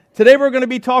Today we're going to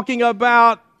be talking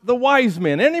about the wise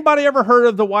men. Anybody ever heard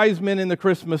of the wise men in the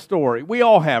Christmas story? We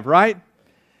all have, right?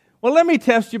 Well, let me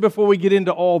test you before we get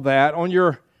into all that on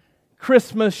your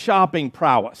Christmas shopping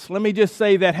prowess. Let me just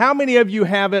say that how many of you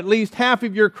have at least half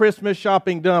of your Christmas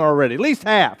shopping done already? At least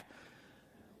half.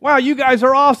 Wow, you guys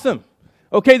are awesome.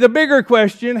 Okay, the bigger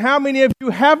question, how many of you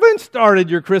haven't started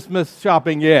your Christmas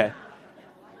shopping yet?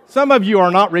 Some of you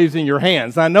are not raising your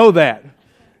hands, I know that.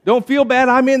 Don't feel bad,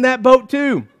 I'm in that boat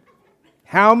too.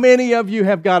 How many of you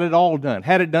have got it all done?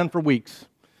 Had it done for weeks?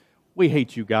 We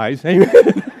hate you guys.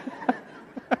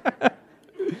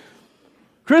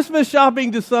 Christmas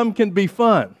shopping to some can be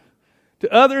fun.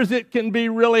 To others it can be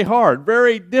really hard,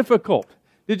 very difficult.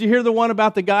 Did you hear the one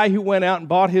about the guy who went out and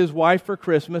bought his wife for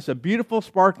Christmas a beautiful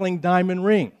sparkling diamond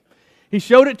ring? He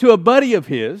showed it to a buddy of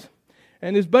his,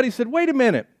 and his buddy said, "Wait a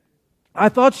minute, I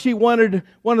thought she wanted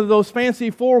one of those fancy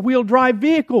four-wheel drive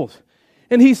vehicles."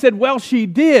 And he said, "Well, she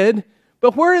did,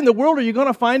 but where in the world are you going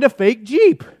to find a fake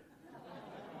Jeep?"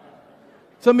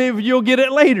 Some of you will get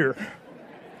it later.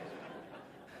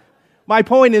 My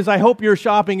point is, I hope your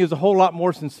shopping is a whole lot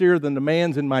more sincere than the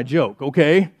man's in my joke,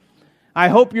 okay? I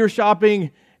hope your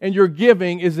shopping and your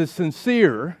giving is as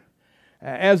sincere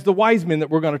as the wise men that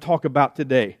we're going to talk about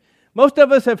today. Most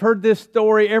of us have heard this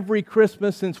story every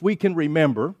Christmas since we can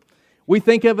remember. We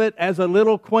think of it as a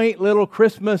little quaint little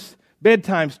Christmas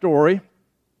bedtime story.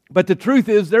 But the truth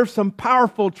is, there's some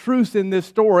powerful truths in this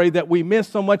story that we miss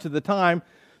so much of the time.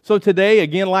 So today,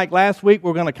 again, like last week,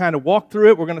 we're going to kind of walk through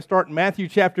it. We're going to start in Matthew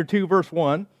chapter 2, verse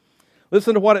 1.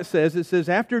 Listen to what it says. It says,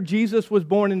 "After Jesus was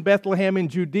born in Bethlehem in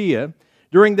Judea,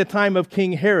 during the time of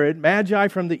King Herod, Magi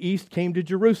from the east came to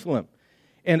Jerusalem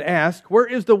and asked, 'Where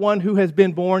is the one who has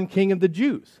been born King of the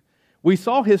Jews? We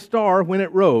saw his star when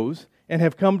it rose and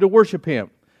have come to worship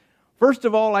him.'" First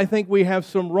of all, I think we have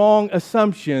some wrong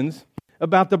assumptions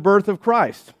about the birth of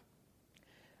Christ.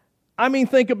 I mean,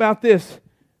 think about this.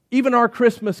 Even our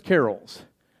Christmas carols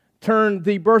turn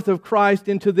the birth of Christ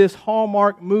into this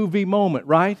Hallmark movie moment,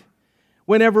 right?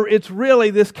 Whenever it's really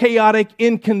this chaotic,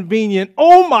 inconvenient,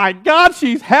 "Oh my God,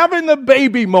 she's having the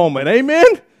baby" moment, amen?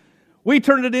 We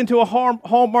turned it into a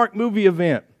Hallmark movie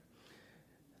event.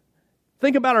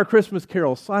 Think about our Christmas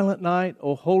carols. "Silent night,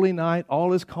 oh holy night,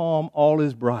 all is calm, all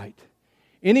is bright."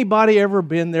 Anybody ever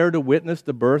been there to witness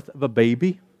the birth of a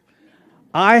baby?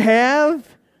 I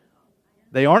have.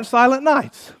 They aren't silent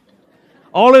nights.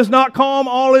 All is not calm,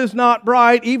 all is not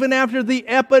bright. Even after the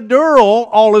epidural,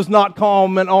 all is not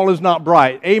calm and all is not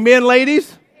bright. Amen,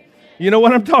 ladies? You know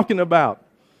what I'm talking about.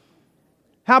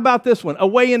 How about this one?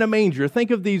 "Away in a manger."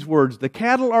 Think of these words. "The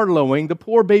cattle are lowing, the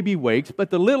poor baby wakes, but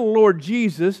the little Lord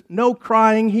Jesus, no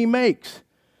crying he makes."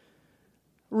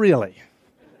 Really?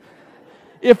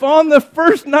 If on the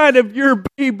first night of your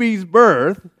baby's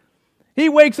birth, he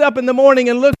wakes up in the morning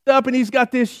and looks up and he's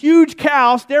got this huge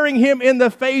cow staring him in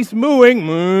the face, mooing,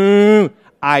 moo,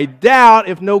 I doubt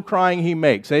if no crying he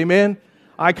makes. Amen?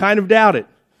 I kind of doubt it.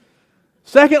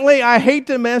 Secondly, I hate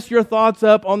to mess your thoughts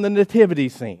up on the nativity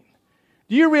scene.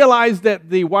 Do you realize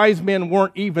that the wise men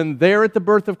weren't even there at the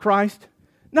birth of Christ?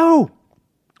 No.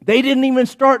 They didn't even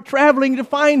start traveling to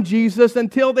find Jesus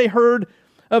until they heard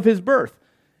of his birth.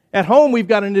 At home, we've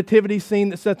got a nativity scene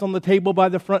that sits on the table by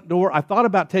the front door. I thought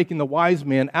about taking the wise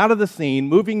men out of the scene,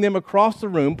 moving them across the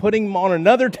room, putting them on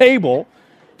another table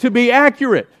to be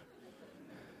accurate.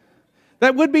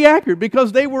 That would be accurate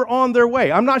because they were on their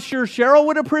way. I'm not sure Cheryl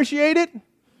would appreciate it.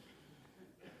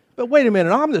 But wait a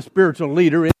minute, I'm the spiritual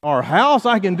leader in our house.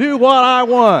 I can do what I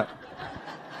want.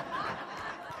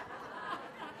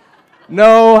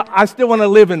 No, I still want to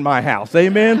live in my house.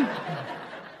 Amen?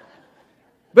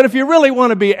 But if you really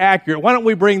want to be accurate, why don't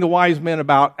we bring the wise men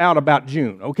out about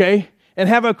June, okay? And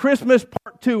have a Christmas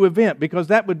Part 2 event, because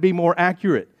that would be more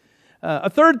accurate. A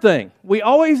third thing, we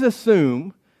always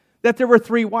assume that there were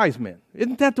 3 wise men.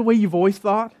 Isn't that the way you've always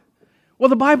thought? Well,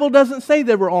 the Bible doesn't say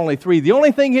there were only 3. The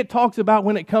only thing it talks about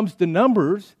when it comes to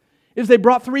numbers is they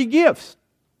brought 3 gifts.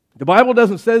 The Bible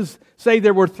doesn't say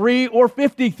there were 3 or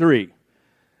 53.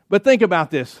 But think about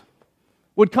this.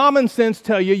 Would common sense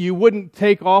tell you you wouldn't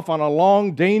take off on a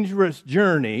long, dangerous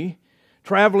journey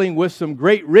traveling with some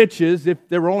great riches if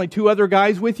there were only 2 other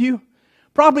guys with you?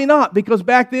 Probably not, because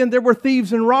back then there were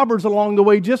thieves and robbers along the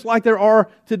way just like there are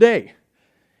today.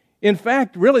 In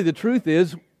fact, really the truth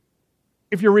is,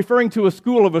 if you're referring to a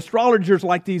school of astrologers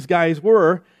like these guys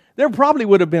were, there probably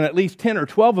would have been at least 10 or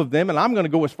 12 of them, and I'm going to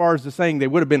go as far as to saying they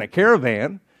would have been a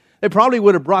caravan. They probably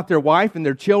would have brought their wife and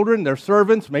their children, their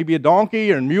servants, maybe a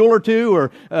donkey or a mule or 2 or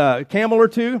a camel or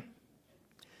 2.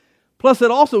 Plus,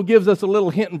 it also gives us a little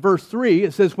hint in verse 3.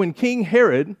 It says, "When King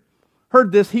Herod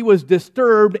heard this, he was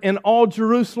disturbed, and all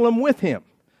Jerusalem with him."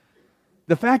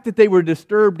 the fact that they were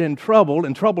disturbed and troubled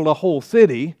a whole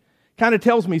city kind of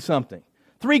tells me something.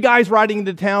 3 guys riding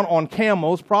into town on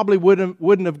camels probably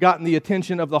wouldn't have gotten the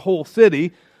attention of the whole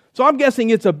city. So I'm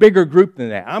guessing it's a bigger group than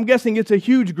that. I'm guessing it's a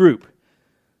huge group.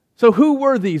 So who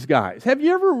were these guys? Have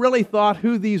you ever really thought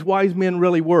who these wise men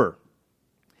really were?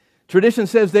 Tradition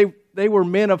says they were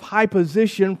men of high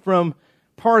position from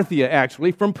Parthia,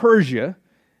 actually, from Persia,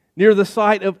 near the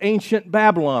site of ancient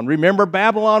Babylon. Remember,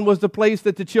 Babylon was the place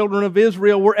that the children of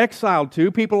Israel were exiled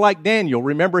to. People like Daniel,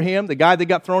 remember him, the guy that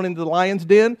got thrown into the lion's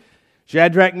den?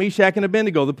 Shadrach, Meshach, and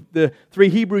Abednego, the 3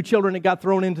 Hebrew children that got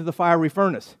thrown into the fiery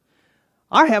furnace.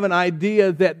 I have an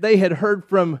idea that they had heard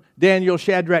from Daniel,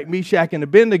 Shadrach, Meshach, and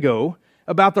Abednego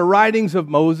about the writings of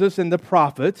Moses and the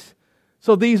prophets.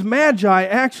 So these magi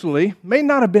actually may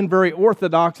not have been very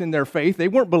orthodox in their faith. They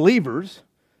weren't believers,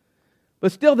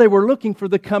 but still they were looking for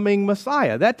the coming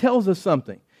Messiah. That tells us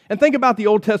something. And think about the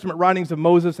Old Testament writings of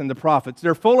Moses and the prophets.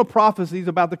 They're full of prophecies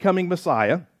about the coming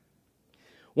Messiah.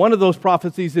 One of those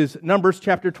prophecies is Numbers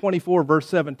chapter 24, verse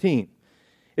 17.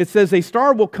 It says, "A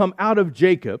star will come out of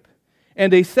Jacob,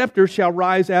 and a scepter shall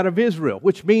rise out of Israel,"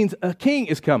 which means a king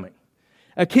is coming.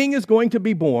 A king is going to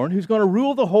be born who's going to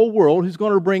rule the whole world, who's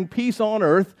going to bring peace on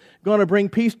earth, going to bring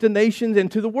peace to nations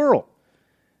and to the world.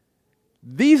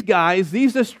 These guys,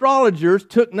 these astrologers,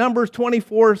 took Numbers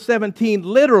 24:17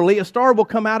 literally. A star will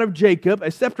come out of Jacob,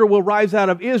 a scepter will rise out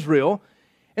of Israel.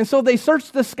 And so they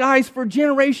searched the skies for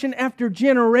generation after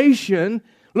generation,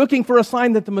 looking for a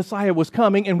sign that the Messiah was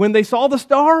coming. And when they saw the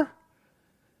star,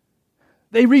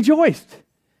 they rejoiced.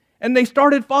 And they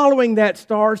started following that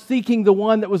star, seeking the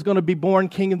one that was going to be born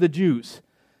King of the Jews.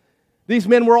 These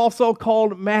men were also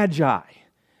called magi.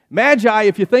 Magi,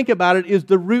 if you think about it, is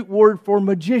the root word for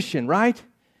magician, right?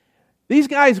 These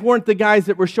guys weren't the guys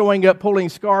that were showing up pulling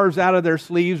scarves out of their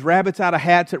sleeves, rabbits out of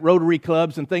hats at Rotary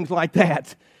clubs and things like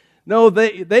that. No,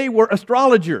 they were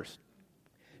astrologers.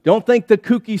 Don't think the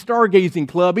kooky stargazing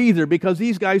club either, because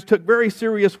these guys took very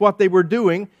serious what they were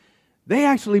doing. They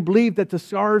actually believed that the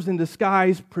stars in the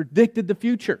skies predicted the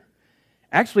future,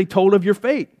 actually told of your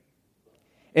fate.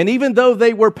 And even though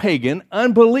they were pagan,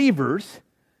 unbelievers,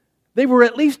 they were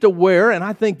at least aware, and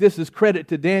I think this is credit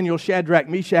to Daniel, Shadrach,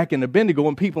 Meshach, and Abednego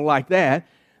and people like that,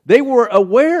 they were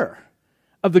aware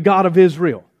of the God of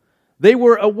Israel. They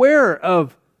were aware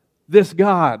of this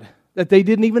God that they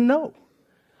didn't even know.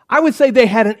 I would say they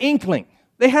had an inkling.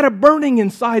 They had a burning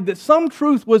inside that some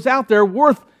truth was out there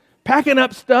worth packing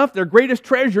up stuff, their greatest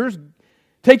treasures,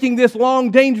 taking this long,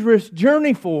 dangerous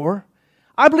journey for.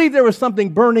 I believe there was something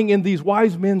burning in these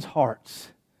wise men's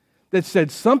hearts that said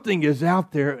something is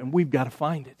out there and we've got to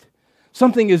find it.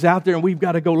 Something is out there and we've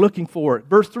got to go looking for it.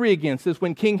 Verse 3 again says,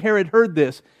 "When King Herod heard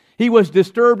this, he was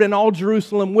disturbed and all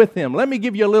Jerusalem with him." Let me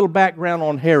give you a little background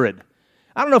on Herod.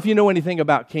 I don't know if you know anything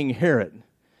about King Herod,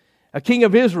 a king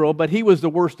of Israel, but he was the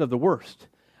worst of the worst.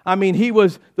 I mean, he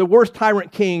was the worst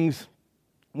tyrant kings,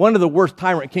 one of the worst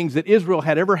tyrant kings that Israel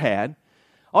had ever had.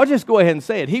 I'll just go ahead and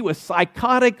say it. He was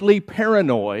psychotically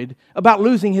paranoid about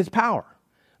losing his power,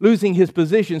 losing his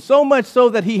position, so much so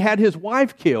that he had his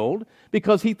wife killed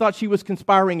because he thought she was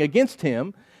conspiring against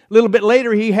him. A little bit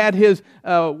later, he had his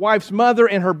wife's mother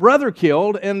and her brother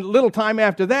killed, and a little time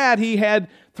after that, he had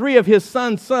 3 of his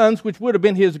son's sons, which would have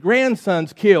been his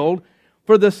grandsons, killed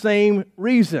for the same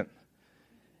reason.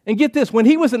 And get this, when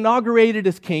he was inaugurated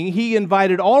as king, he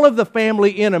invited all of the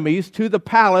family enemies to the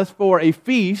palace for a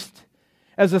feast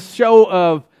as a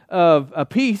show of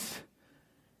peace.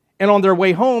 And on their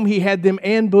way home, he had them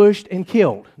ambushed and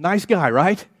killed. Nice guy,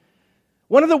 right?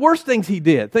 One of the worst things he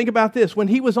did, think about this, when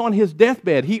he was on his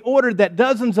deathbed, he ordered that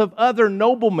dozens of other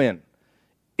noblemen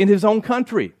in his own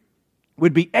country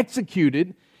would be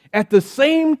executed at the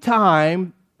same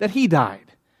time that he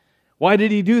died. Why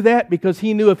did he do that? Because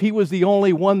he knew if he was the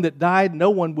only one that died, no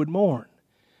one would mourn.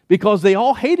 Because they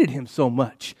all hated him so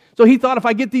much. So he thought, if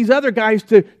I get these other guys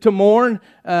to mourn,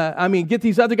 get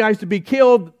these other guys to be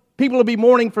killed, people will be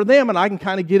mourning for them and I can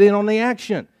kind of get in on the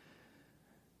action.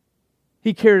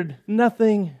 He cared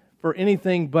nothing for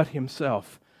anything but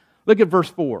himself. Look at verse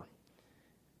 4.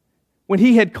 When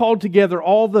he had called together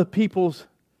all the people's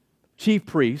chief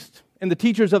priests and the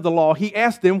teachers of the law, he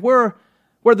asked them where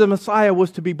the Messiah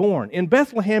was to be born. "In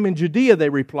Bethlehem in Judea," they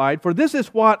replied, "for this is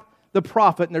what the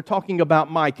prophet," and they're talking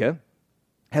about Micah,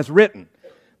 "has written.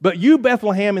 But you,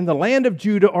 Bethlehem, in the land of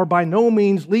Judah, are by no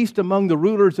means least among the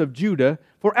rulers of Judah,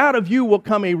 for out of you will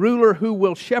come a ruler who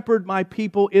will shepherd my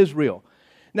people Israel."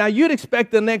 Now, you'd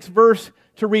expect the next verse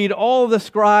to read all the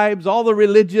scribes, all the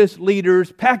religious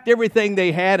leaders, packed everything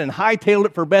they had and hightailed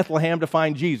it for Bethlehem to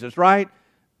find Jesus, right?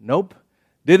 Nope.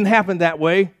 Didn't happen that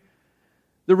way.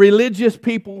 The religious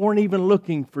people weren't even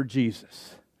looking for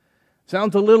Jesus.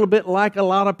 Sounds a little bit like a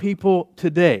lot of people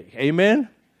today. Amen?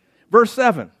 Verse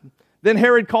 7. Then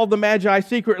Herod called the Magi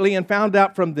secretly and found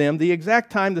out from them the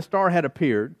exact time the star had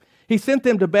appeared. He sent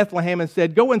them to Bethlehem and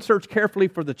said, "Go and search carefully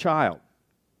for the child.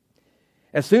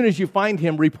 As soon as you find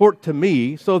him, report to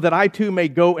me so that I too may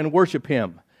go and worship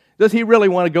him." Does he really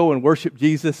want to go and worship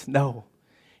Jesus? No.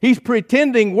 He's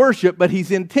pretending worship, but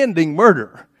he's intending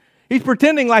murder. He's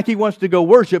pretending like he wants to go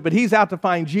worship, but he's out to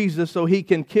find Jesus so he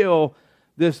can kill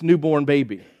this newborn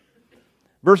baby.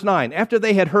 Verse 9, after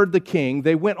they had heard the king,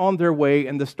 they went on their way,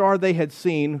 and the star they had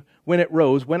seen when it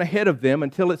rose went ahead of them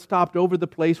until it stopped over the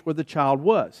place where the child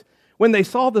was. When they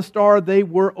saw the star, they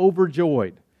were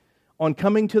overjoyed. On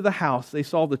coming to the house, they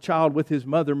saw the child with his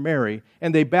mother Mary,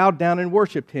 and they bowed down and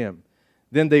worshipped him.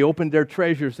 Then they opened their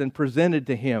treasures and presented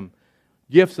to him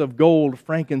gifts of gold,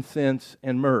 frankincense,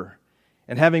 and myrrh.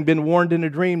 And having been warned in a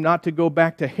dream not to go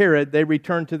back to Herod, they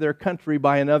returned to their country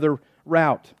by another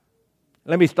route.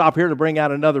 Let me stop here to bring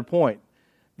out another point.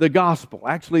 The gospel,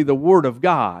 actually the Word of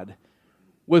God,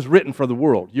 was written for the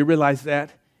world. You realize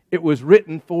that? It was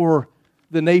written for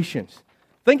the nations.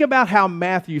 Think about how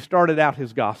Matthew started out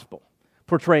his gospel,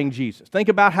 portraying Jesus. Think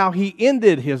about how he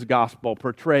ended his gospel,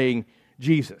 portraying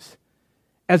Jesus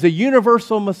as a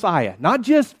universal Messiah, not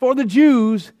just for the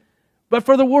Jews, but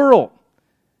for the world.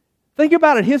 Think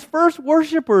about it. His first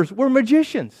worshipers were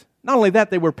magicians. Not only that,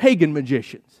 they were pagan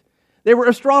magicians. They were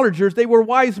astrologers. They were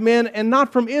wise men, and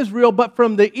not from Israel, but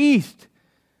from the east,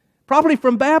 probably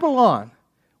from Babylon,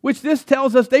 which this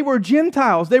tells us they were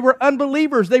Gentiles. They were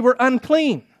unbelievers. They were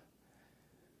unclean.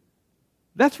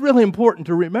 That's really important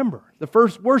to remember, the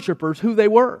first worshipers, who they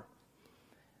were.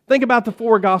 Think about the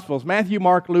four Gospels, Matthew,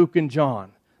 Mark, Luke, and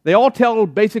John. They all tell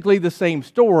basically the same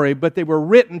story, but they were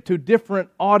written to different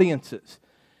audiences.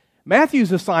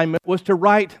 Matthew's assignment was to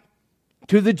write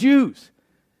to the Jews.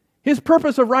 His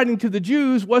purpose of writing to the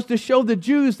Jews was to show the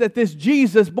Jews that this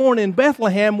Jesus born in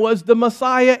Bethlehem was the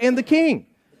Messiah and the King.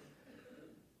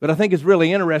 But I think it's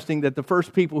really interesting that the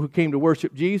first people who came to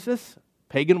worship Jesus,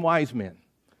 pagan wise men.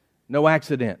 No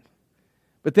accident.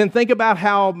 But then think about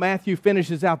how Matthew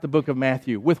finishes out the book of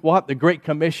Matthew. With what? The Great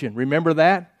Commission. Remember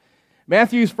that?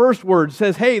 Matthew's first word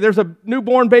says, hey, there's a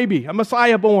newborn baby, a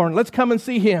Messiah born. Let's come and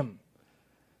see him.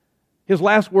 His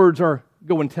last words are,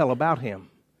 go and tell about him.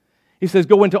 He says,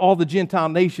 go into all the Gentile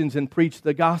nations and preach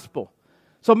the gospel.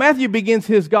 So Matthew begins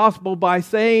his gospel by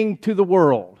saying to the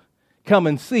world, come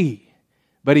and see.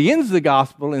 But he ends the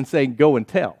gospel in saying, go and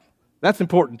tell. That's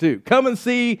important too. Come and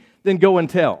see, then go and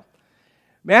tell.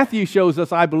 Matthew shows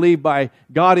us, I believe, by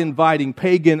God inviting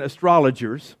pagan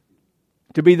astrologers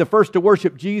to be the first to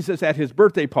worship Jesus at his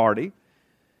birthday party.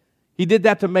 He did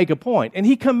that to make a point. And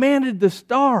he commanded the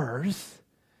stars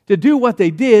to do what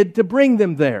they did to bring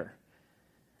them there.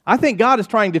 I think God is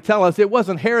trying to tell us it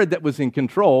wasn't Herod that was in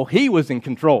control. He was in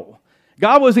control.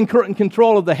 God was in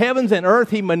control of the heavens and earth.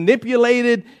 He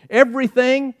manipulated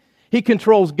everything. He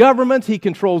controls governments. He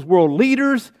controls world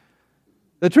leaders.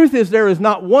 The truth is there is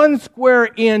not one square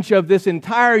inch of this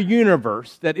entire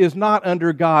universe that is not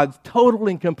under God's total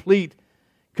and complete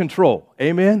control.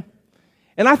 Amen?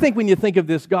 And I think when you think of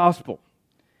this gospel,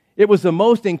 it was the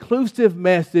most inclusive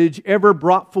message ever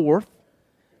brought forth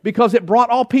because it brought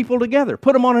all people together,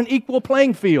 put them on an equal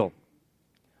playing field.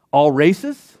 All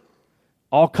races,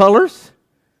 all colors,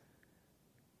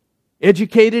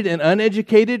 educated and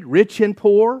uneducated, rich and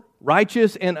poor,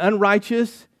 righteous and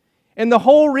unrighteous. And the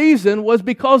whole reason was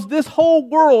because this whole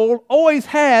world always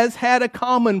has had a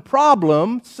common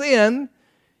problem, sin.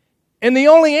 And the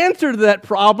only answer to that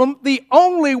problem, the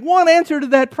only one answer to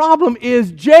that problem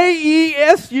is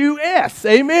Jesus.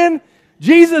 Amen?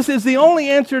 Jesus is the only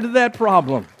answer to that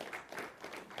problem.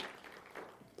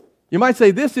 You might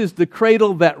say this is the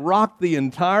cradle that rocked the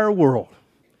entire world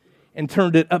and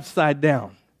turned it upside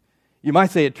down. You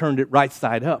might say it turned it right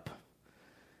side up.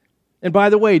 And by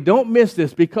the way, don't miss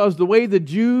this, because the way the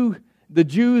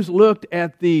Jews looked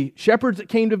at the shepherds that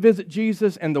came to visit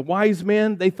Jesus and the wise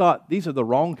men, they thought these are the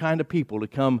wrong kind of people to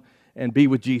come and be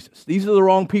with Jesus. These are the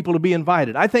wrong people to be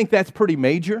invited. I think that's pretty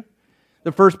major.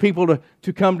 The first people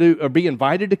to come to or be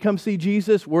invited to come see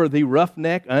Jesus were the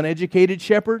roughneck, uneducated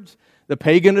shepherds, the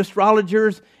pagan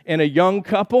astrologers, and a young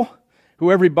couple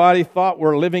who everybody thought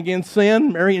were living in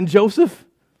sin, Mary and Joseph.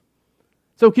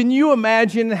 So can you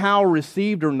imagine how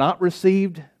received or not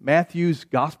received Matthew's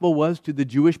gospel was to the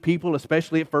Jewish people,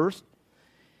 especially at first?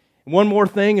 And one more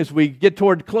thing as we get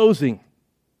toward closing.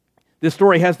 This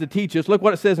story has to teach us. Look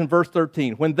what it says in verse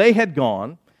 13. When they had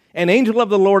gone, an angel of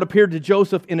the Lord appeared to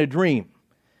Joseph in a dream.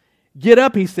 Get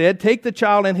up, he said, take the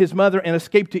child and his mother and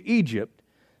escape to Egypt.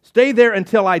 Stay there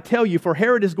until I tell you, for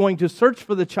Herod is going to search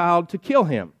for the child to kill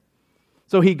him."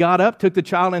 So he got up, took the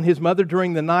child and his mother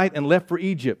during the night, and left for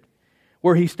Egypt,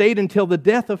 where he stayed until the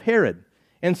death of Herod.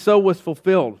 And so was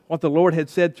fulfilled what the Lord had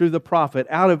said through the prophet,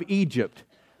 "Out of Egypt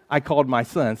I called my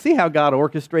son." See how God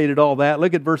orchestrated all that?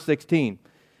 Look at verse 16.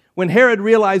 When Herod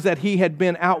realized that he had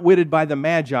been outwitted by the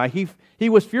Magi, he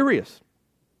was furious.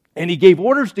 And he gave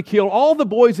orders to kill all the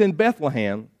boys in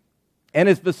Bethlehem and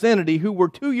its vicinity who were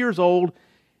 2 years old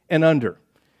and under,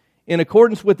 in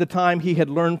accordance with the time he had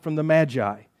learned from the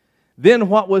Magi. Then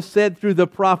what was said through the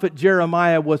prophet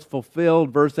Jeremiah was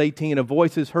fulfilled. Verse 18, "A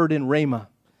voice is heard in Ramah,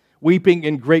 weeping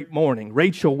in great mourning,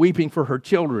 Rachel weeping for her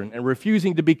children and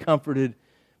refusing to be comforted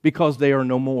because they are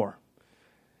no more."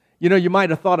 You know, you might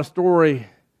have thought a story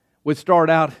would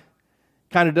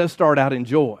does start out in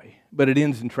joy, but it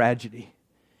ends in tragedy.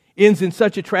 Ends in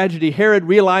such a tragedy. Herod,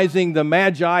 realizing the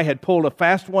Magi had pulled a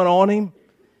fast one on him,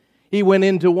 he went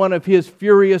into one of his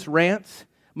furious rants,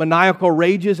 maniacal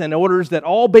rages, and orders that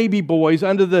all baby boys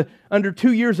under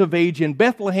 2 years of age in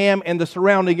Bethlehem and the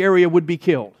surrounding area would be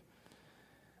killed.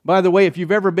 By the way, if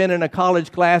you've ever been in a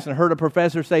college class and heard a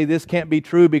professor say this can't be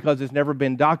true because it's never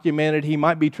been documented, he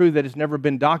might be true that it's never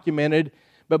been documented,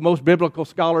 but most biblical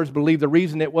scholars believe the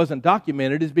reason it wasn't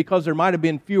documented is because there might have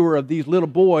been fewer of these little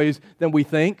boys than we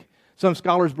think. Some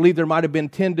scholars believe there might have been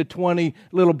 10 to 20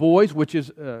 little boys, which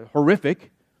is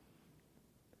horrific.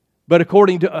 But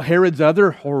according to Herod's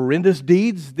other horrendous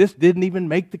deeds, this didn't even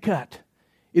make the cut.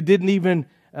 It didn't even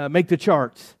make the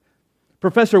charts.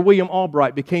 Professor William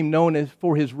Albright became known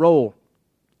for his role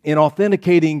in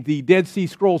authenticating the Dead Sea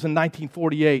Scrolls in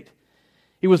 1948.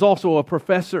 He was also a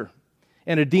professor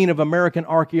and a dean of American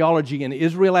archaeology in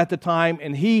Israel at the time,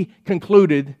 and he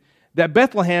concluded that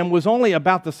Bethlehem was only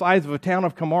about the size of a town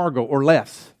of Camargo or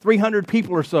less, 300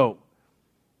 people or so.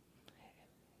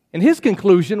 And his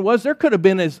conclusion was there could have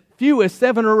been as few as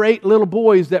 7 or 8 little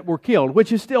boys that were killed,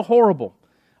 which is still horrible.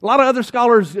 A lot of other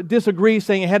scholars disagree,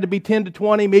 saying it had to be 10 to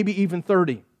 20, maybe even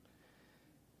 30.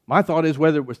 My thought is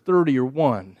whether it was 30 or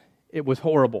 1, it was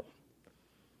horrible.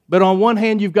 But on one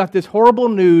hand, you've got this horrible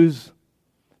news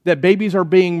that babies are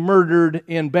being murdered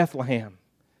in Bethlehem.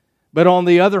 But on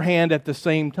the other hand, at the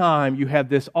same time, you have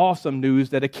this awesome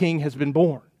news that a king has been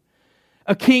born.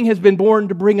 A king has been born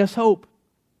to bring us hope.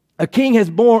 A king has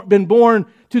been born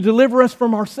to deliver us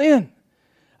from our sin.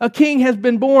 A king has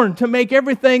been born to make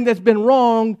everything that's been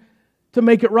wrong, to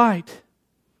make it right.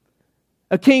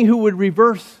 A king who would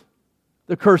reverse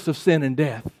the curse of sin and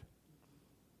death.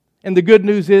 And the good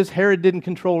news is Herod didn't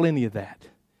control any of that.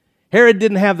 Herod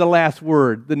didn't have the last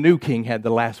word. The new king had the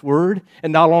last word.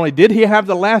 And not only did he have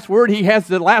the last word, he has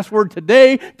the last word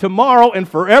today, tomorrow, and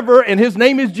forever. And his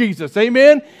name is Jesus.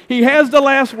 Amen? He has the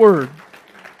last word.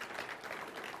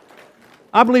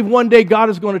 I believe one day God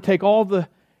is going to take all that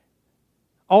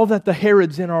the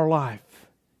Herods in our life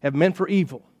have meant for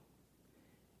evil,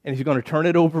 and He's going to turn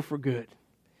it over for good.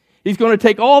 He's going to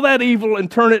take all that evil and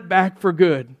turn it back for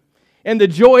good. And the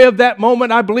joy of that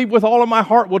moment, I believe with all of my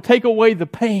heart, will take away the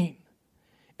pain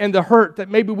and the hurt that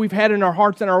maybe we've had in our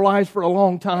hearts and our lives for a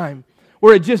long time,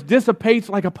 where it just dissipates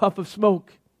like a puff of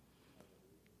smoke.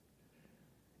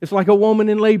 It's like a woman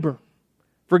in labor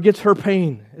forgets her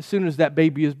pain as soon as that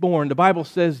baby is born. The Bible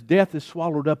says death is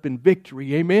swallowed up in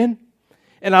victory. Amen?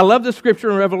 And I love the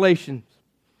scripture in Revelation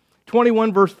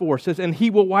 21 verse 4 says, "And He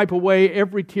will wipe away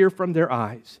every tear from their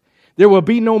eyes. There will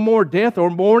be no more death or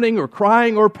mourning or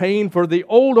crying or pain, for the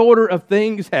old order of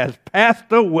things has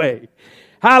passed away."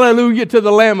 Hallelujah to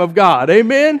the Lamb of God.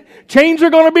 Amen? Chains are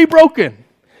going to be broken.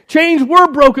 Chains were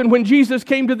broken when Jesus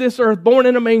came to this earth, born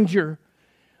in a manger.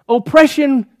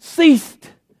 Oppression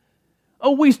ceased.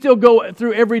 Oh, we still go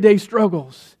through everyday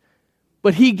struggles.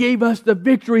 But He gave us the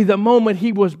victory the moment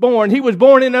He was born. He was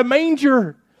born in a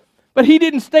manger. But He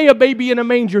didn't stay a baby in a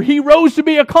manger. He rose to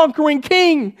be a conquering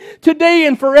king today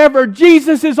and forever.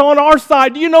 Jesus is on our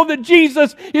side. Do you know that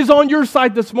Jesus is on your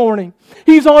side this morning?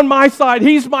 He's on my side.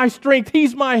 He's my strength.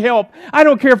 He's my help. I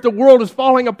don't care if the world is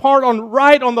falling apart on the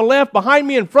right, on the left, behind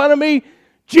me, in front of me.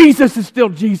 Jesus is still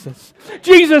Jesus.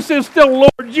 Jesus is still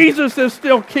Lord. Jesus is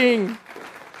still King.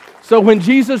 So when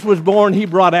Jesus was born, He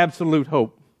brought absolute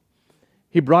hope.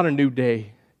 He brought a new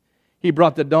day. He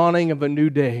brought the dawning of a new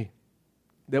day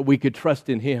that we could trust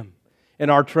in Him. And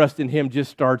our trust in Him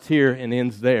just starts here and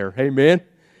ends there. Amen?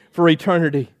 For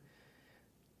eternity.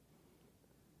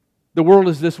 The world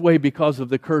is this way because of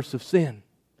the curse of sin.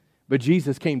 But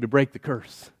Jesus came to break the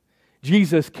curse.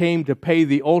 Jesus came to pay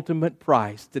the ultimate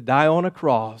price, to die on a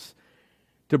cross,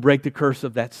 to break the curse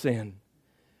of that sin.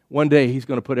 One day He's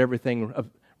going to put everything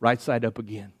right side up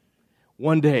again.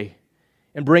 One day.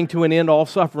 And bring to an end all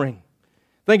suffering.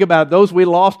 Think about it. Those we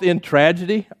lost in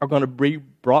tragedy are going to be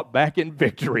brought back in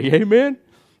victory. Amen?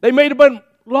 They may have been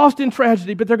lost in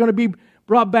tragedy, but they're going to be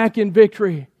brought back in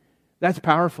victory. That's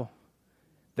powerful.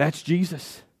 That's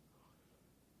Jesus.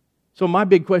 So my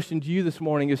big question to you this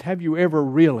morning is, have you ever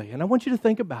really, and I want you to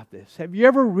think about this, have you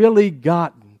ever really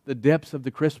gotten the depths of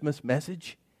the Christmas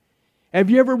message?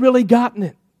 Have you ever really gotten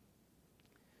it?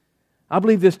 I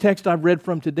believe this text I've read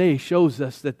from today shows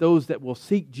us that those that will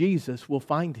seek Jesus will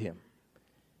find Him.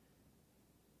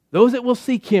 Those that will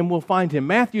seek Him will find Him.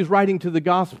 Matthew's writing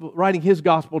his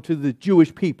gospel to the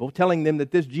Jewish people, telling them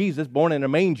that this Jesus, born in a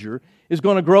manger, is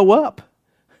going to grow up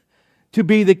to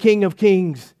be the King of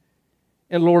Kings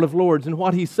and Lord of Lords. And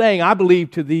what he's saying, I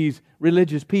believe, to these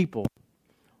religious people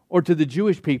or to the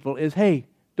Jewish people is, hey,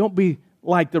 don't be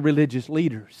like the religious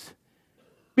leaders.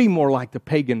 Be more like the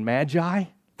pagan magi.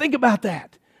 Think about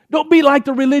that. Don't be like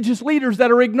the religious leaders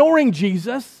that are ignoring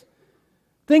Jesus.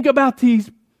 Think about these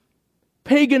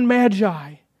pagan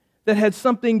magi that had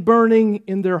something burning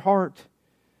in their heart,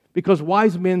 because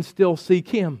wise men still seek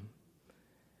Him.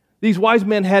 These wise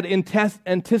men had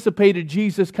anticipated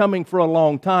Jesus coming for a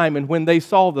long time, and when they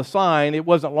saw the sign, it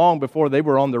wasn't long before they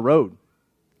were on the road.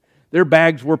 Their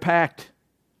bags were packed,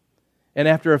 and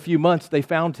after a few months, they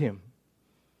found Him.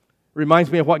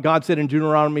 Reminds me of what God said in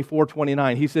Deuteronomy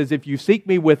 4:29. He says, if you seek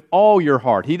me with all your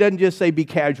heart, He doesn't just say be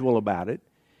casual about it.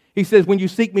 He says, when you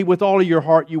seek me with all of your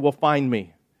heart, you will find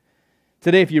me.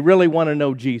 Today, if you really want to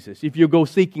know Jesus, if you go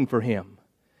seeking for Him,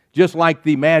 just like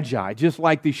the magi, just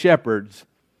like the shepherds,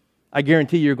 I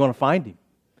guarantee you're going to find Him,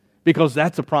 because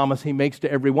that's a promise He makes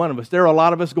to every one of us. There are a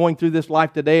lot of us going through this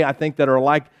life today, I think, that are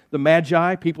like the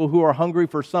magi, people who are hungry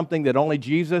for something that only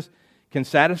Jesus can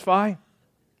satisfy.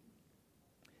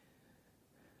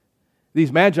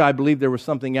 These magi believed there was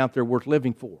something out there worth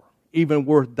living for, even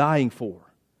worth dying for.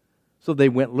 So they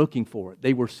went looking for it.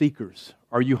 They were seekers.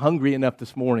 Are you hungry enough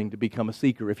this morning to become a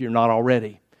seeker if you're not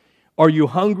already? Are you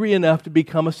hungry enough to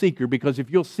become a seeker? Because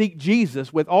if you'll seek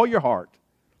Jesus with all your heart,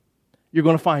 you're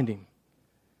going to find Him.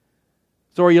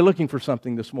 So are you looking for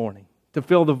something this morning to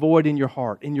fill the void in your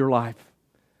heart, in your life?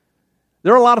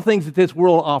 There are a lot of things that this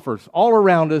world offers all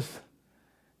around us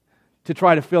to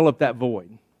try to fill up that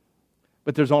void.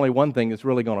 But there's only one thing that's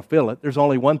really going to fill it. There's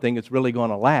only one thing that's really going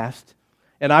to last.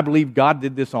 And I believe God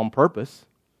did this on purpose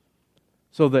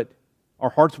so that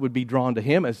our hearts would be drawn to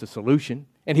Him as the solution.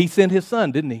 And He sent His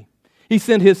Son, didn't He? He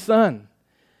sent His Son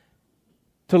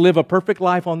to live a perfect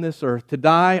life on this earth, to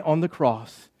die on the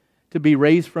cross, to be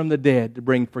raised from the dead, to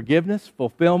bring forgiveness,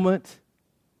 fulfillment,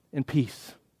 and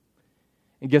peace.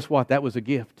 And guess what? That was a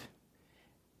gift.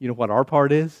 You know what our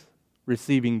part is?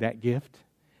 Receiving that gift.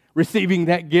 Receiving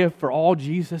that gift for all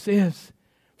Jesus is,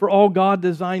 for all God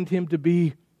designed Him to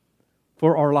be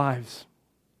for our lives.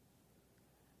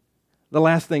 The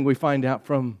last thing we find out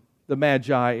from the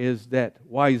Magi is that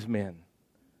wise men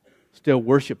still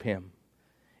worship Him.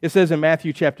 It says in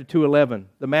Matthew chapter 2:11,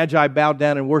 the Magi bowed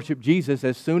down and worshiped Jesus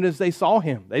as soon as they saw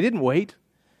Him. They didn't wait.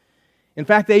 In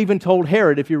fact, they even told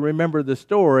Herod, if you remember the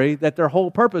story, that their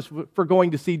whole purpose for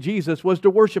going to see Jesus was to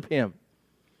worship Him.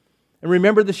 And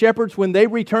remember the shepherds, when they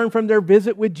returned from their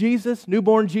visit with Jesus,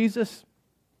 newborn Jesus?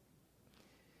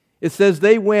 It says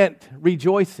they went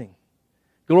rejoicing,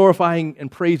 glorifying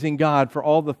and praising God for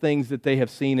all the things that they have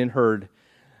seen and heard.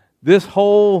 This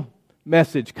whole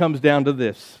message comes down to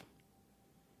this.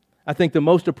 I think the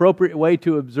most appropriate way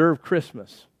to observe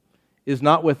Christmas is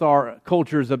not with our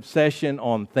culture's obsession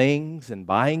on things and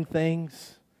buying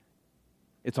things.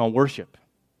 It's on worship.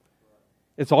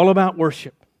 It's all about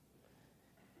worship.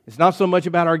 It's not so much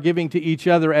about our giving to each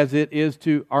other as it is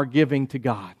to our giving to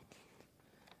God.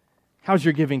 How's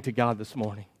your giving to God this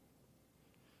morning?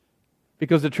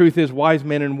 Because the truth is, wise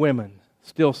men and women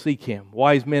still seek Him.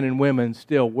 Wise men and women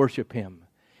still worship Him.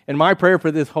 And my prayer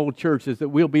for this whole church is that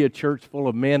we'll be a church full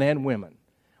of men and women,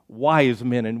 wise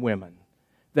men and women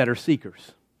that are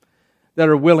seekers, that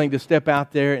are willing to step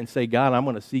out there and say, God, I'm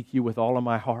going to seek You with all of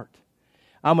my heart.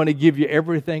 I'm going to give You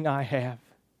everything I have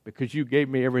because You gave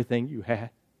me everything You had.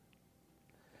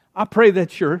 I pray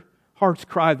that's your heart's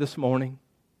cry this morning.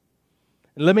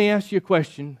 And let me ask you a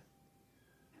question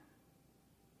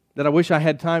that I wish I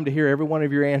had time to hear every one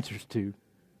of your answers to.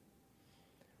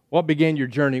 What began your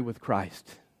journey with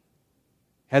Christ?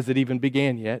 Has it even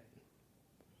began yet?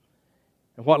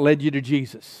 And what led you to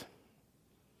Jesus?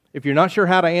 If you're not sure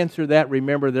how to answer that,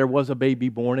 remember there was a baby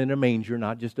born in a manger,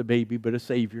 not just a baby, but a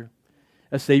Savior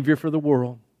for the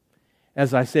world.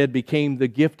 As I said, became the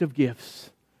gift of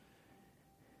gifts.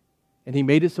 And He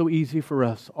made it so easy for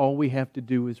us. All we have to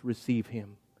do is receive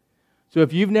Him. So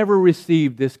if you've never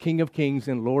received this King of Kings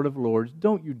and Lord of Lords,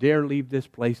 don't you dare leave this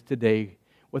place today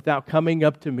without coming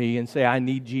up to me and say, I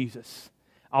need Jesus.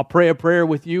 I'll pray a prayer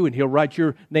with you and He'll write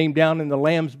your name down in the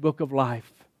Lamb's Book of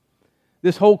Life.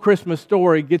 This whole Christmas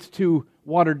story gets too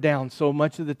watered down so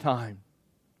much of the time.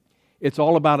 It's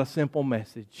all about a simple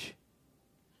message.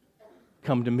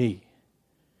 Come to me.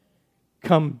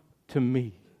 Come to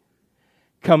me.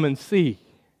 Come and see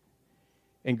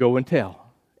and go and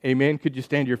tell. Amen. Could you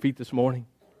stand to your feet this morning?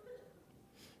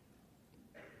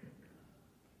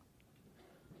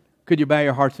 Could you bow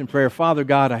your hearts in prayer? Father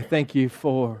God, I thank you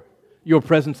for your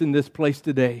presence in this place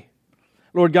today.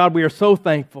 Lord God, we are so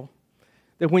thankful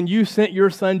that when you sent your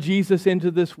Son Jesus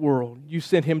into this world, you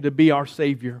sent Him to be our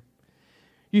Savior.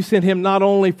 You sent Him not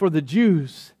only for the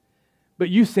Jews, but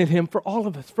you sent Him for all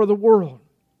of us, for the world.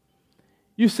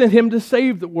 You sent Him to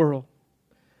save the world.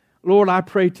 Lord, I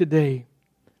pray today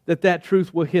that that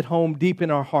truth will hit home deep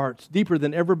in our hearts, deeper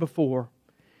than ever before,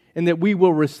 and that we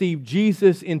will receive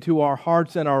Jesus into our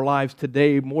hearts and our lives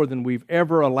today more than we've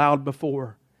ever allowed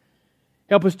before.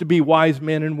 Help us to be wise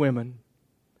men and women,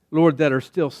 Lord, that are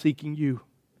still seeking you.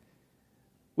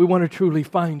 We want to truly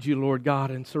find you, Lord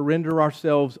God, and surrender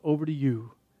ourselves over to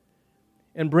you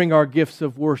and bring our gifts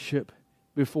of worship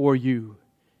before you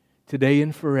today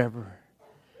and forever.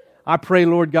 I pray,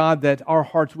 Lord God, that our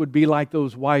hearts would be like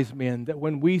those wise men, that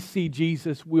when we see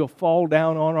Jesus, we'll fall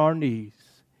down on our knees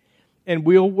and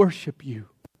we'll worship you,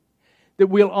 that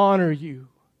we'll honor you,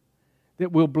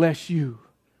 that we'll bless you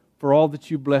for all that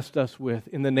you blessed us with.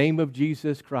 In the name of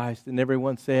Jesus Christ. And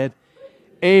everyone said,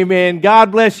 amen.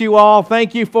 God bless you all.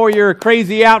 Thank you for your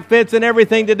crazy outfits and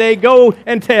everything today. Go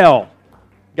and tell.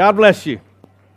 God bless you.